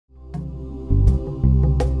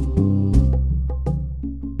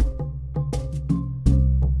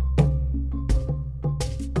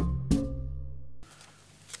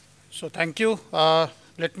So thank you.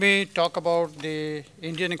 Let me talk about the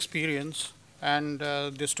Indian experience, and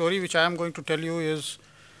the story which I am going to tell you is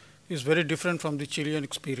very different from the Chilean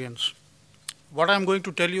experience. What I am going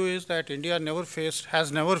to tell you is that India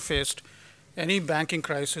has never faced any banking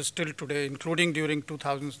crisis till today, including during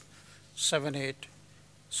 2007-8.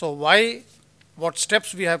 So why, what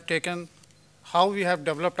steps we have taken, how we have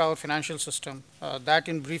developed our financial system, that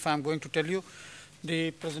in brief I am going to tell you.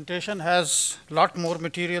 The presentation has a lot more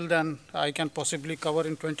material than I can possibly cover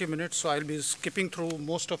in 20 minutes, so I'll be skipping through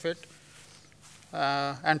most of it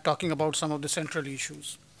and talking about some of the central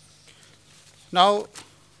issues. Now,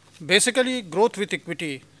 basically, growth with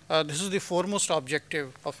equity, this is the foremost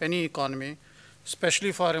objective of any economy,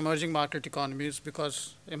 especially for emerging market economies,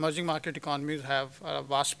 because emerging market economies have a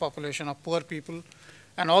vast population of poor people,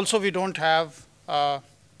 and also we don't have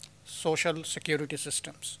social security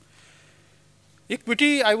systems.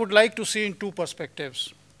 Equity, I would like to see in two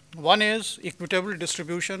perspectives. One is equitable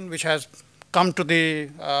distribution, which has come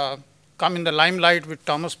in the limelight with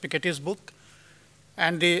Thomas Piketty's book.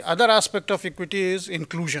 And the other aspect of equity is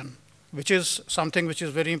inclusion, which is something which is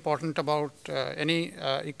very important about any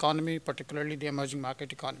economy, particularly the emerging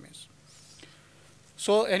market economies.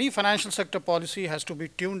 So any financial sector policy has to be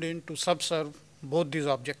tuned in to subserve both these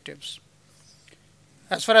objectives.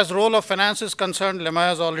 As far as role of finance is concerned, Lemma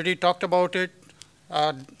has already talked about it.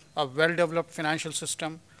 A well-developed financial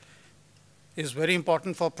system is very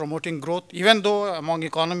important for promoting growth, even though among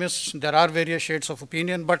economists there are various shades of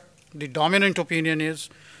opinion, but the dominant opinion is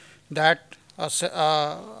that a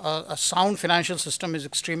sound financial system is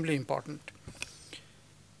extremely important.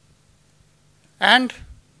 And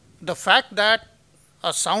the fact that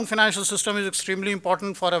a sound financial system is extremely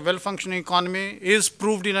important for a well-functioning economy is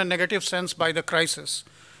proved in a negative sense by the crisis.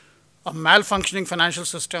 A malfunctioning financial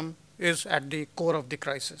system is at the core of the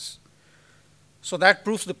crisis. So that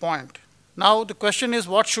proves the point. Now the question is,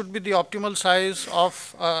 what should be the optimal size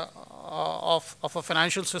of a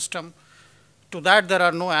financial system? To that there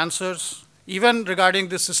are no answers. Even regarding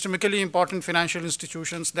the systemically important financial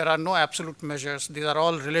institutions, there are no absolute measures. These are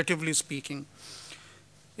all relatively speaking.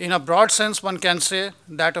 In a broad sense, one can say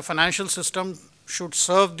that a financial system should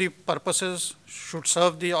serve the purposes, should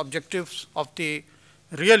serve the objectives of the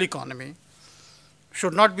real economy,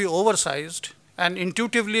 should not be oversized, and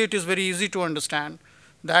intuitively it is very easy to understand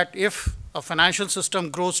that if a financial system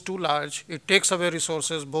grows too large, it takes away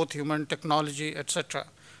resources, both human, technology, etc.,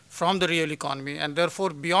 from the real economy, and therefore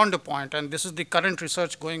beyond a point, and this is the current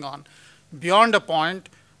research going on, beyond a point,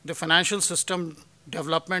 the financial system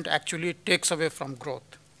development actually takes away from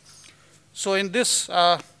growth. So in this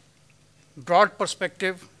broad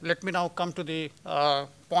perspective, let me now come to the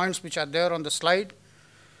points which are there on the slide.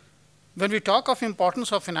 When we talk of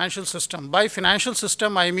importance of financial system, by financial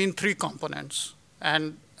system I mean three components,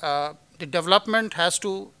 and the development has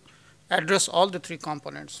to address all the three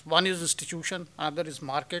components. One is institution, another is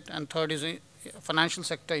market, and third is financial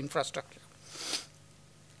sector infrastructure.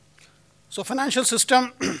 So financial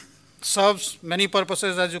system serves many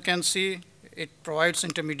purposes, as you can see. It provides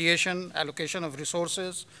intermediation, allocation of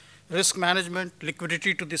resources, risk management,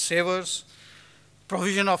 liquidity to the savers,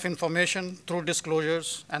 provision of information through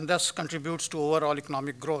disclosures, and thus contributes to overall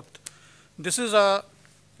economic growth. This is a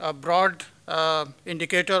broad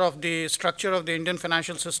indicator of the structure of the Indian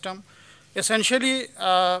financial system. Essentially,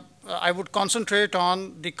 I would concentrate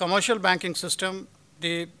on the commercial banking system,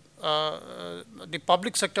 the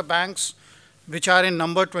public sector banks, which are in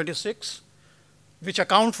number 26, which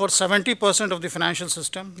account for 70% of the financial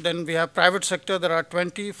system. Then we have private sector, there are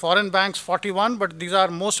 20, foreign banks 41, but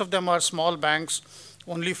most of them are small banks.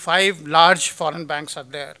 Only 5 large foreign banks are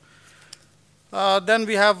there. Then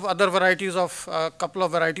we have other varieties of, couple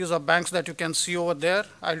of varieties of banks that you can see over there.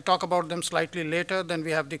 I'll talk about them slightly later. Then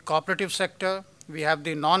we have the cooperative sector. We have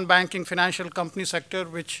the non-banking financial company sector,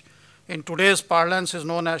 which in today's parlance is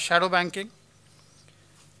known as shadow banking.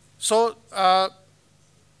 So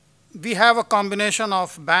we have a combination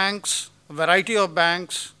of banks, a variety of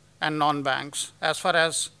banks, and non-banks as far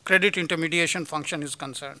as credit intermediation function is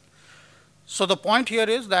concerned. So the point here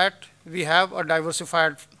is that we have a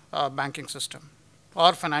diversified banking system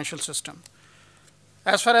or financial system.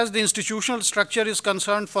 As far as the institutional structure is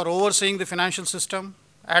concerned for overseeing the financial system,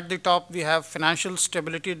 at the top we have Financial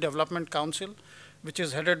Stability Development Council, which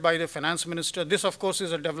is headed by the finance minister. This, of course,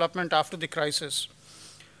 is a development after the crisis.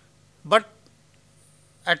 But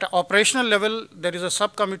at operational level, there is a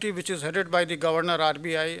subcommittee which is headed by the governor,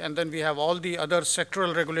 RBI, and then we have all the other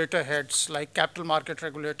sectoral regulator heads like capital market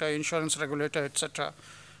regulator, insurance regulator, etc.,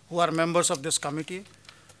 who are members of this committee.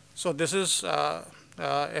 So this is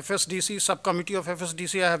FSDC, subcommittee of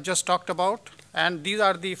FSDC I have just talked about. And these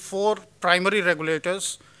are the four primary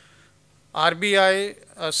regulators. RBI,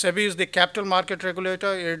 SEBI is the capital market regulator,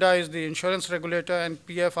 IRDA is the insurance regulator, and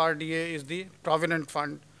PFRDA is the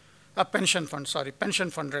pension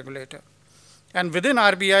fund regulator. And within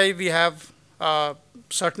RBI, we have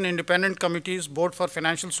certain independent committees, Board for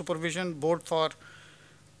Financial Supervision, Board for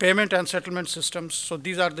Payment and Settlement Systems. So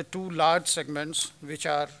these are the two large segments which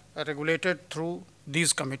are regulated through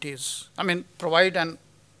these committees. I mean, provide an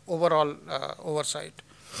overall oversight.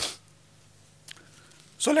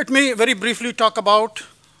 So let me very briefly talk about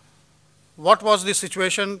what was the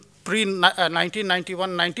situation pre-1991.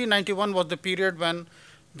 1991 was the period when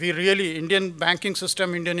Indian banking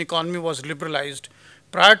system, Indian economy was liberalized.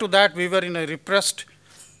 Prior to that, we were in a repressed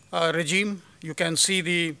regime. You can see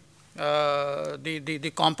the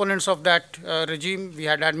components of that regime. We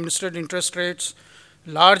had administered interest rates,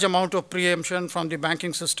 large amount of preemption from the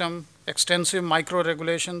banking system, extensive micro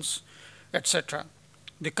regulations, etc.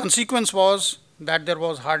 The consequence was that there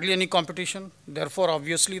was hardly any competition. Therefore,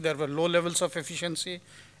 obviously, there were low levels of efficiency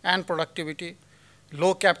and productivity,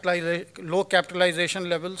 low capitalization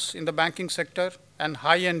levels in the banking sector, and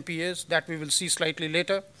high NPAs that we will see slightly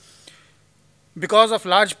later. Because of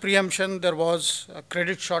large preemption, there was a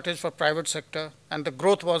credit shortage for private sector, and the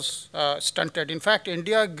growth was stunted. In fact,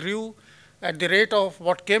 India grew at the rate of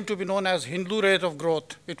what came to be known as Hindu rate of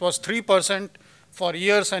growth. It was 3% for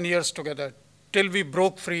years and years together, till we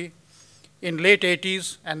broke free in late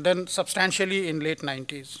 80s and then substantially in late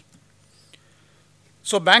 90s.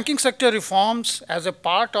 So banking sector reforms as a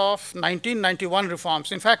part of 1991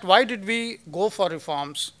 reforms. In fact, why did we go for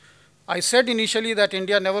reforms? I said initially that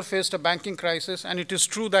India never faced a banking crisis, and it is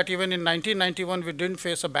true that even in 1991 we didn't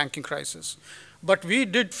face a banking crisis. But we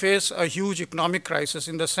did face a huge economic crisis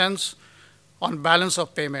in the sense on balance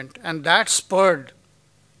of payment, and that spurred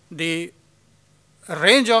the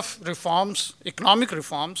range of reforms, economic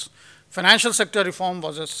reforms. Financial sector reform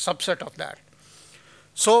was a subset of that.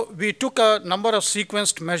 So we took a number of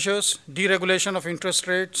sequenced measures: deregulation of interest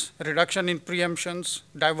rates, reduction in preemptions,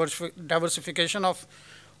 diversification of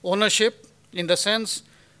ownership, in the sense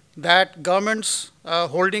that governments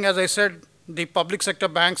holding, as I said, the public sector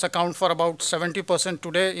banks account for about 70%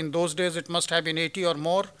 today. In those days, it must have been 80 or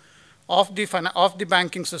more of the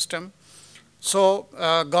banking system. So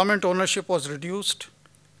government ownership was reduced.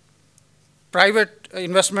 Private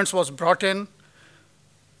investments was brought in.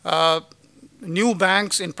 New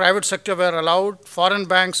banks in private sector were allowed. Foreign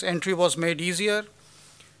banks entry was made easier.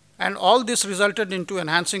 And all this resulted into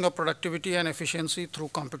enhancing of productivity and efficiency through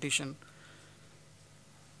competition.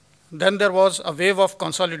 Then there was a wave of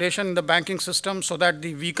consolidation in the banking system so that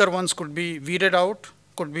the weaker ones could be weeded out,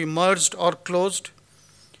 could be merged or closed.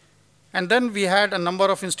 And then we had a number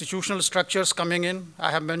of institutional structures coming in.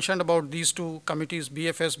 I have mentioned about these two committees,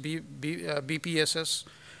 BFS, BPSS.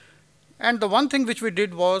 And the one thing which we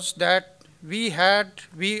did was that we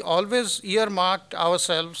always earmarked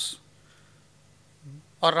ourselves,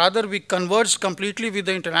 or rather we converged completely with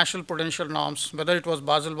the international prudential norms, whether it was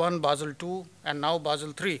Basel I, Basel II, and now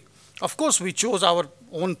Basel III. Of course, we chose our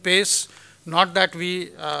own pace, not that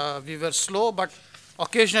we were slow, but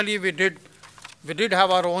occasionally we did have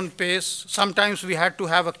our own pace. Sometimes we had to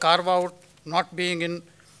have a carve out, not being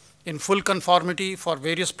in full conformity for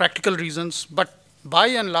various practical reasons, but by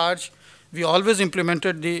and large, we always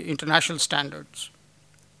implemented the international standards.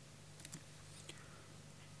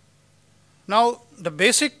 Now, the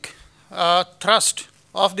basic thrust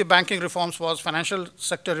of the banking reforms was financial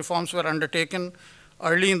sector reforms were undertaken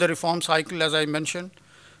early in the reform cycle, as I mentioned.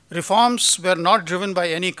 Reforms were not driven by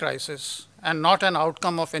any crisis and not an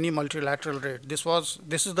outcome of any multilateral rate. This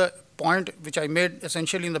is the point which I made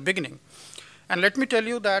essentially in the beginning. And let me tell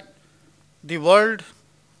you that the world,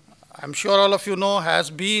 I'm sure all of you know, has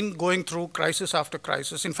been going through crisis after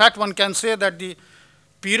crisis. In fact, one can say that the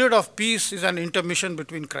period of peace is an intermission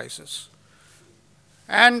between crises.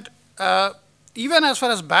 And even as far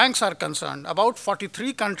as banks are concerned, about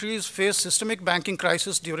 43 countries faced systemic banking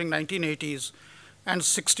crisis during 1980s, and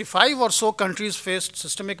 65 or so countries faced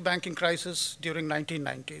systemic banking crisis during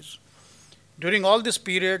 1990s. During all this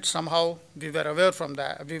period, somehow we were away from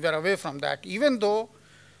that, even though,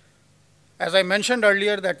 as I mentioned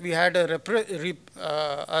earlier, that we had a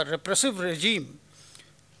repressive regime,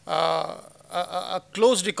 a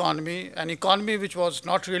closed economy, an economy which was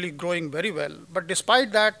not really growing very well. But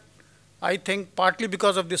despite that, I think partly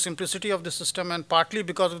because of the simplicity of the system and partly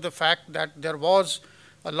because of the fact that there was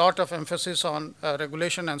a lot of emphasis on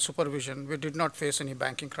regulation and supervision, we did not face any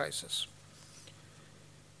banking crisis.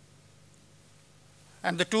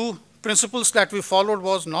 And the two principles that we followed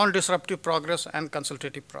was non-disruptive progress and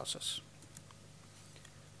consultative process.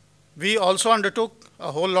 We also undertook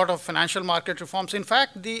a whole lot of financial market reforms. In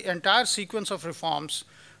fact, the entire sequence of reforms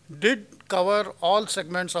did cover all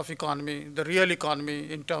segments of economy, the real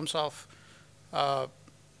economy, in terms of uh,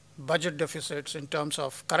 budget deficits, in terms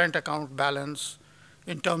of current account balance,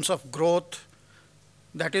 in terms of growth.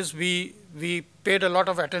 That is, we paid a lot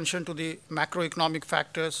of attention to the macroeconomic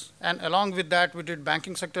factors, and along with that, we did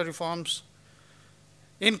banking sector reforms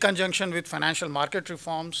in conjunction with financial market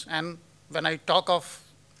reforms. And when I talk of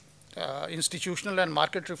institutional and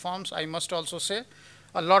market reforms, I must also say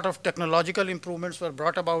a lot of technological improvements were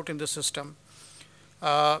brought about in the system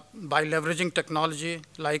by leveraging technology,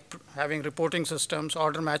 like having reporting systems,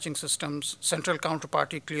 order matching systems, central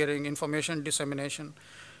counterparty clearing, information dissemination.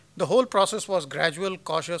 The whole process was gradual,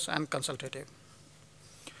 cautious, and consultative.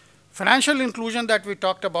 Financial inclusion that we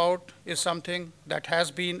talked about is something that has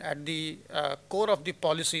been at the core of the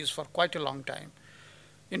policies for quite a long time.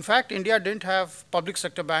 In fact, India didn't have public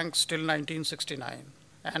sector banks till 1969,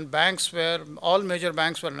 and all major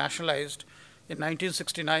banks were nationalized in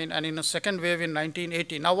 1969 and in a second wave in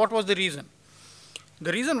 1980. Now, what was the reason?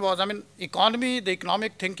 The reason was, the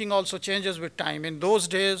economic thinking also changes with time. In those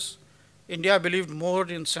days, India believed more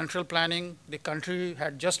in central planning. The country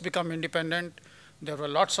had just become independent. There were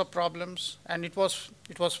lots of problems, and it was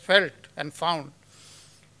felt and found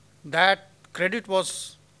that credit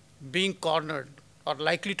was being cornered or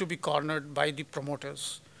likely to be cornered by the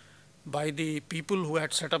promoters, by the people who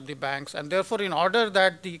had set up the banks. And therefore, in order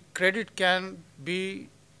that the credit can be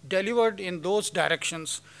delivered in those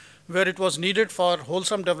directions where it was needed for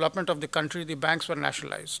wholesome development of the country, the banks were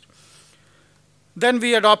nationalized. Then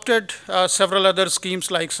we adopted several other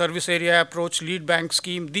schemes like service area approach, lead bank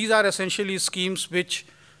scheme. These are essentially schemes which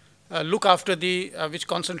look after which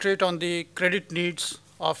concentrate on the credit needs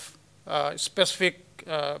of specific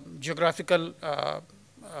geographical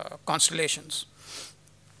constellations,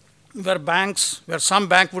 where some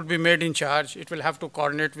bank would be made in charge. It will have to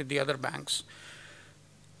coordinate with the other banks.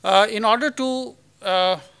 In order to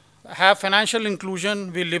have financial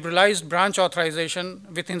inclusion, we liberalized branch authorization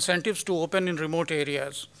with incentives to open in remote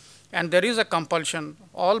areas. And there is a compulsion.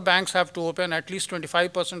 All banks have to open at least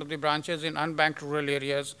 25% of the branches in unbanked rural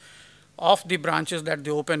areas of the branches that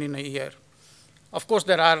they open in a year. Of course,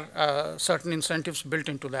 there are certain incentives built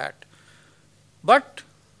into that. But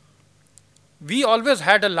we always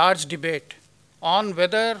had a large debate on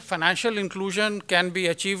whether financial inclusion can be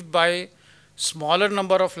achieved by smaller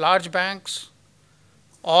number of large banks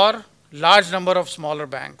or large number of smaller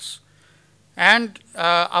banks. And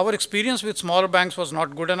our experience with smaller banks was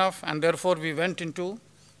not good enough, and therefore we went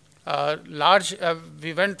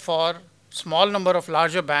for small number of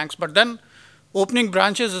larger banks. But then opening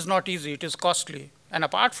branches is not easy, it is costly. And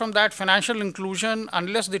apart from that, financial inclusion,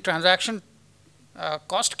 unless the transaction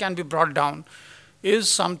cost can be brought down, is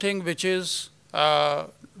something which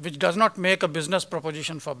does not make a business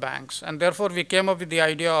proposition for banks. And therefore we came up with the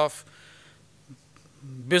idea of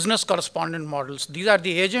business correspondent models. These are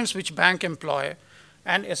the agents which banks employ,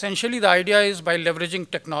 and essentially the idea is by leveraging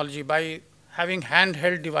technology, by having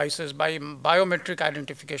handheld devices, by biometric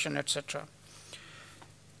identification, etc.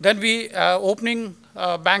 Then opening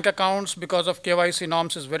bank accounts because of KYC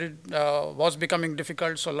norms was becoming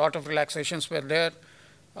difficult, so a lot of relaxations were there.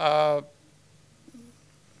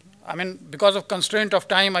 Because of constraint of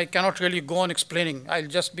time, I cannot really go on explaining. I'll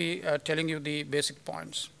just be telling you the basic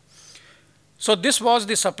points. So this was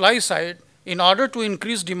the supply side. In order to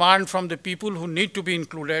increase demand from the people who need to be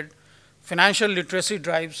included, financial literacy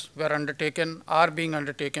drives are being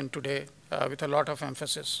undertaken today with a lot of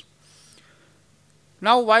emphasis.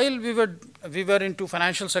 Now, while we were into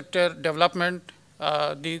financial sector development,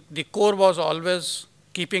 the core was always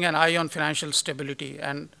keeping an eye on financial stability,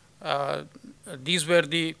 and these were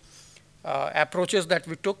the approaches that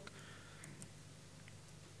we took.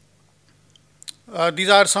 These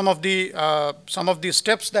are some of the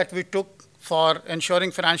steps that we took for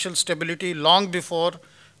ensuring financial stability long before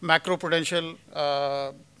macroprudential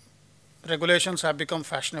regulations have become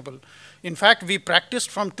fashionable. In fact, we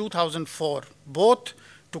practiced from 2004, both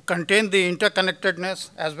to contain the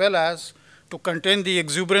interconnectedness as well as to contain the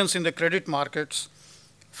exuberance in the credit markets.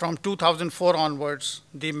 From 2004 onwards,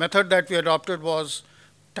 the method that we adopted was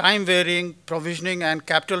time-varying provisioning and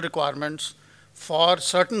capital requirements for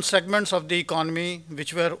certain segments of the economy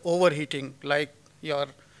which were overheating, like your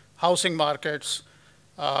housing markets,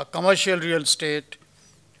 commercial real estate,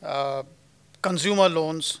 consumer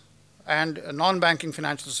loans, and non-banking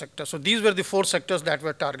financial sector. So these were the 4 sectors that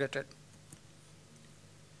were targeted.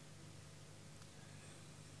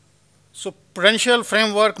 So prudential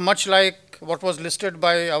framework, much like what was listed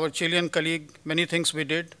by our Chilean colleague, many things we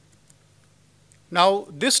did. Now,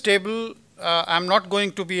 this table, I'm not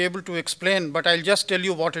going to be able to explain, but I'll just tell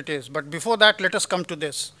you what it is. But before that, let us come to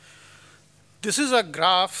this. This is a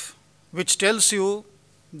graph which tells you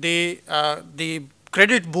the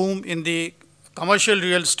credit boom in the commercial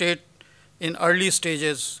real estate in early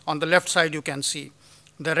stages. On the left side, you can see.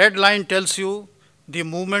 The red line tells you the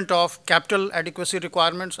movement of capital adequacy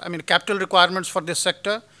requirements, capital requirements for this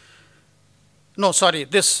sector. No, sorry,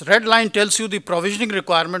 this red line tells you the provisioning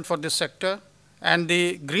requirement for this sector, and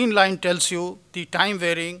the green line tells you the time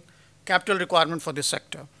varying capital requirement for this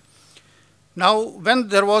sector. Now, when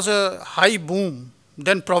there was a high boom,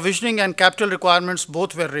 then provisioning and capital requirements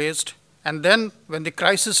both were raised, and then when the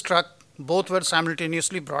crisis struck, both were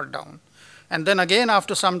simultaneously brought down. And then again,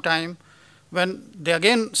 after some time, when they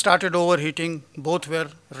again started overheating, both were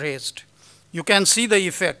raised. You can see the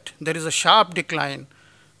effect. There is a sharp decline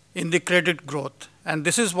in the credit growth, and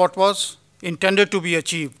this is what was intended to be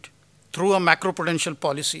achieved through a macroprudential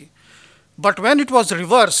policy. But when it was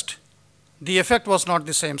reversed, the effect was not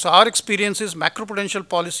the same. So our experience is macroprudential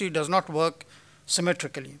policy does not work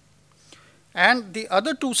symmetrically. And the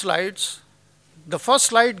other two slides, the first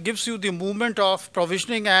slide gives you the movement of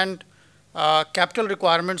provisioning and capital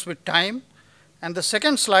requirements with time. And the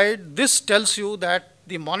second slide, this tells you that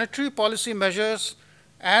the monetary policy measures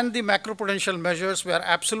and the macroprudential measures were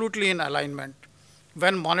absolutely in alignment.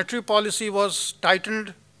 When monetary policy was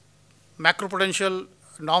tightened, macroprudential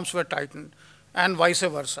norms were tightened, and vice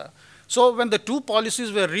versa. So when the two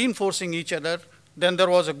policies were reinforcing each other, then there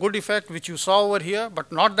was a good effect, which you saw over here,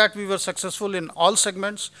 but not that we were successful in all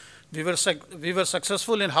segments. We were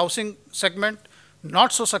successful in housing segment,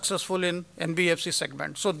 not so successful in NBFC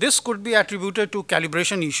segment. So this could be attributed to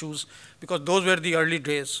calibration issues, because those were the early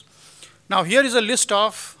days. Now here is a list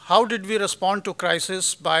of how did we respond to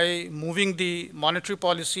crisis by moving the monetary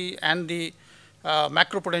policy and the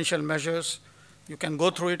macroprudential measures. You can go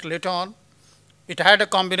through it later on. It had a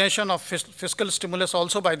combination of fiscal stimulus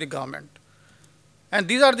also by the government. And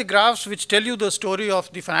these are the graphs which tell you the story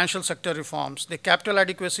of the financial sector reforms. The capital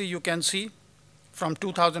adequacy you can see from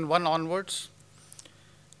 2001 onwards.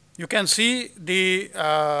 You can see the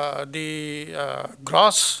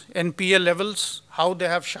gross NPA levels, how they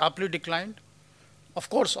have sharply declined. Of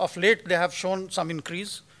course, of late, they have shown some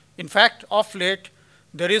increase. In fact, of late,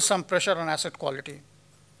 there is some pressure on asset quality.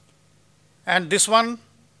 And this one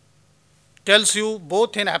tells you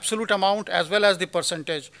both in absolute amount as well as the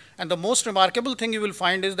percentage. And the most remarkable thing you will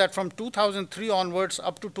find is that from 2003 onwards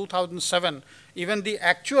up to 2007, even the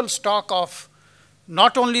actual stock of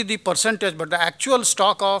not only the percentage, but the actual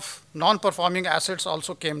stock of non-performing assets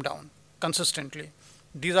also came down consistently.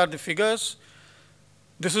 These are the figures.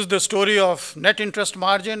 This is the story of net interest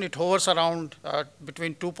margin. It hovers around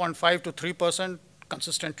between 2.5 to 3%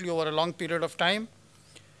 consistently over a long period of time.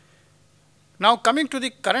 Now coming to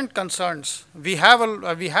the current concerns, we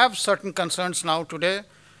have certain concerns now today,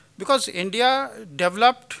 because India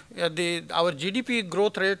developed, our GDP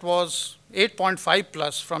growth rate was 8.5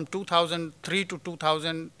 plus from 2003 to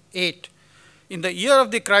 2008. In the year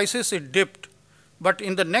of the crisis, it dipped, but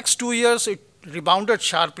in the next 2 years, it rebounded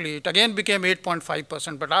sharply. It again became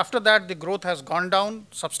 8.5%, but after that, the growth has gone down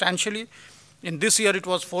substantially. In this year, it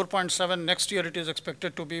was 4.7. Next year, it is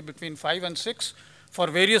expected to be between 5 and 6 for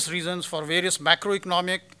various reasons, for various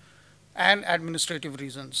macroeconomic and administrative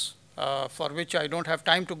reasons, for which I don't have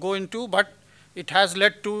time to go into, but it has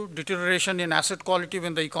led to deterioration in asset quality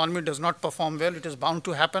when the economy does not perform well. It is bound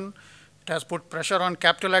to happen. It has put pressure on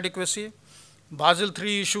capital adequacy. Basel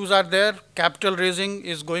III issues are there. Capital raising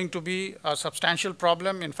is going to be a substantial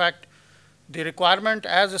problem. In fact, the requirement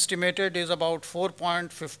as estimated is about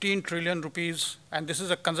 4.15 trillion rupees, and this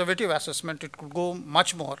is a conservative assessment. It could go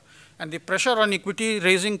much more. And the pressure on equity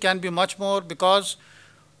raising can be much more, because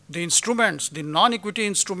the instruments, the non-equity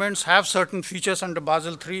instruments, have certain features under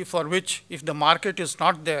Basel III for which, if the market is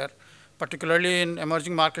not there, particularly in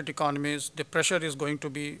emerging market economies, the pressure is going to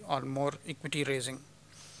be on more equity raising.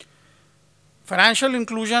 Financial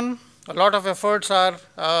inclusion, a lot of efforts have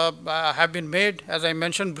been made, as I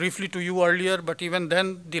mentioned briefly to you earlier, but even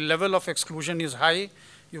then the level of exclusion is high.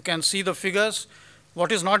 You can see the figures.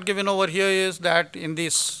 What is not given over here is that in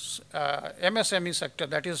this MSME sector,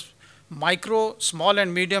 that is micro, small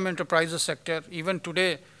and medium enterprises sector, even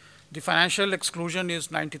today, the financial exclusion is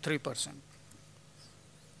 93%.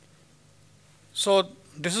 So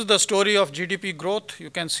this is the story of GDP growth. You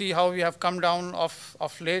can see how we have come down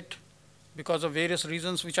of late because of various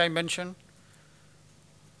reasons which I mentioned.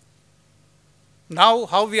 Now,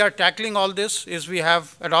 how we are tackling all this is we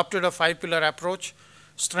have adopted a 5-pillar approach.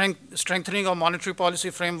 Strengthening of monetary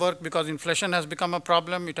policy framework, because inflation has become a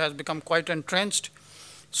problem. It has become quite entrenched.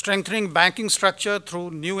 strengthening banking structure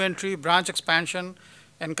through new entry, branch expansion,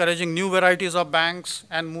 encouraging new varieties of banks,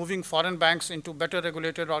 and moving foreign banks into better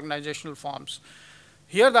regulated organizational forms.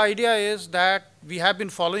 Here the idea is that we have been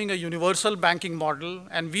following a universal banking model,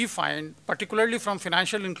 and we find, particularly from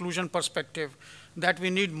financial inclusion perspective, that we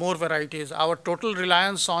need more varieties. Our total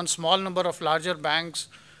reliance on small number of larger banks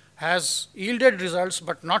has yielded results,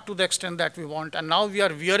 but not to the extent that we want. And now we are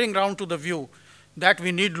veering round to the view that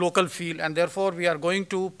we need local feel, and therefore we are going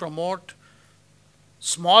to promote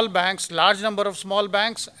small banks, large number of small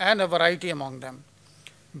banks, and a variety among them.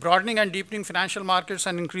 Broadening and deepening financial markets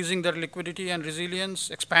and increasing their liquidity and resilience,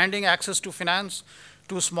 expanding access to finance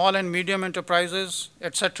to small and medium enterprises,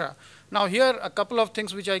 etc. Now here, a couple of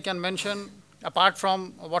things which I can mention, apart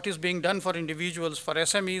from what is being done for individuals. For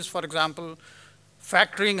SMEs, for example,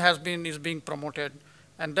 factoring is being promoted.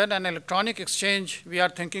 And then an electronic exchange we are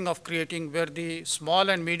thinking of creating, where the small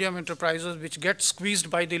and medium enterprises which get squeezed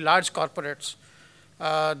by the large corporates,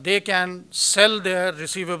 they can sell their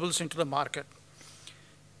receivables into the market.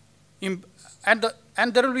 And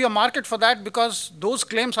there will be a market for that, because those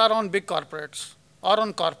claims are on big corporates or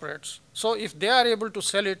on corporates. So if they are able to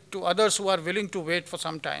sell it to others who are willing to wait for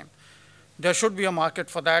some time, there should be a market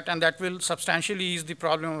for that, and that will substantially ease the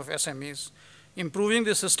problem of SMEs. Improving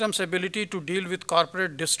the system's ability to deal with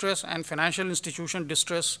corporate distress and financial institution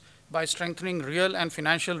distress by strengthening real and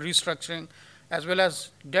financial restructuring, as well as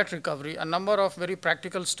debt recovery. A number of very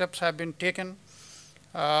practical steps have been taken,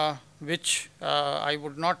 which I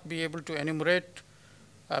would not be able to enumerate.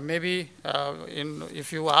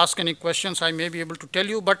 If you ask any questions, I may be able to tell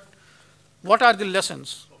you, but what are the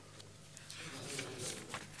lessons?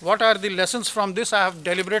 What are the lessons from this? I have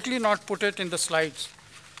deliberately not put it in the slides,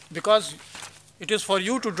 because it is for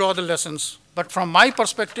you to draw the lessons. But from my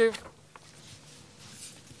perspective,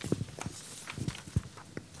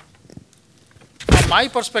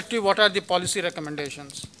 what are the policy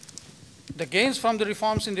recommendations? The gains from the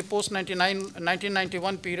reforms in the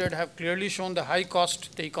post-1991 period have clearly shown the high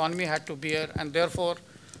cost the economy had to bear, and therefore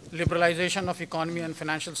liberalization of economy and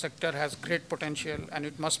financial sector has great potential, and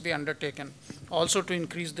it must be undertaken also to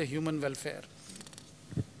increase the human welfare.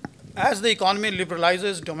 As the economy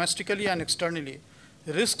liberalizes domestically and externally,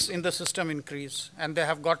 risks in the system increase, and they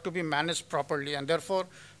have got to be managed properly, and therefore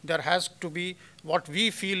there has to be, what we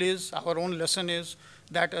feel is, our own lesson is,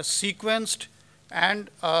 that a sequenced and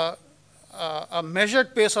a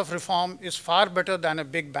measured pace of reform is far better than a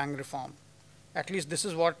big bang reform. At least this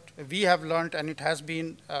is what we have learned, and it has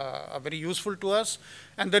been very useful to us.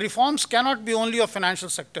 And the reforms cannot be only of financial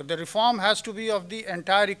sector. The reform has to be of the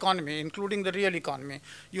entire economy, including the real economy.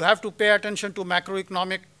 You have to pay attention to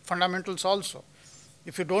macroeconomic fundamentals also.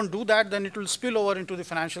 If you don't do that, then it will spill over into the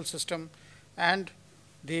financial system, and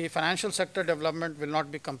the financial sector development will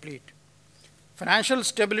not be complete. Financial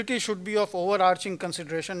stability should be of overarching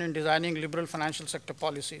consideration in designing liberal financial sector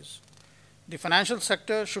policies. The financial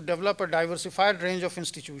sector should develop a diversified range of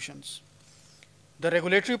institutions. The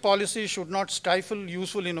regulatory policy should not stifle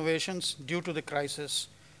useful innovations due to the crisis,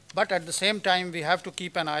 but at the same time, we have to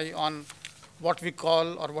keep an eye on what we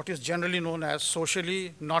call, or what is generally known as,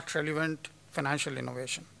 socially not relevant financial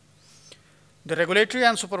innovation. The regulatory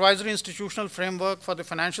and supervisory institutional framework for the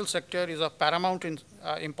financial sector is of paramount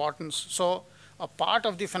importance. So a part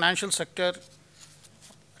of the financial sector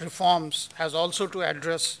reforms has also to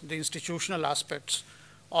address the institutional aspects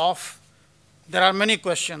of, there are many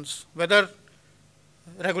questions, whether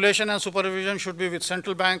regulation and supervision should be with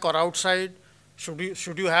central bank or outside,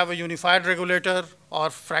 should you have a unified regulator or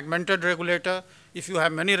fragmented regulator? If you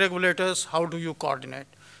have many regulators, how do you coordinate?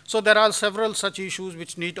 So there are several such issues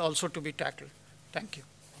which need also to be tackled. Thank you.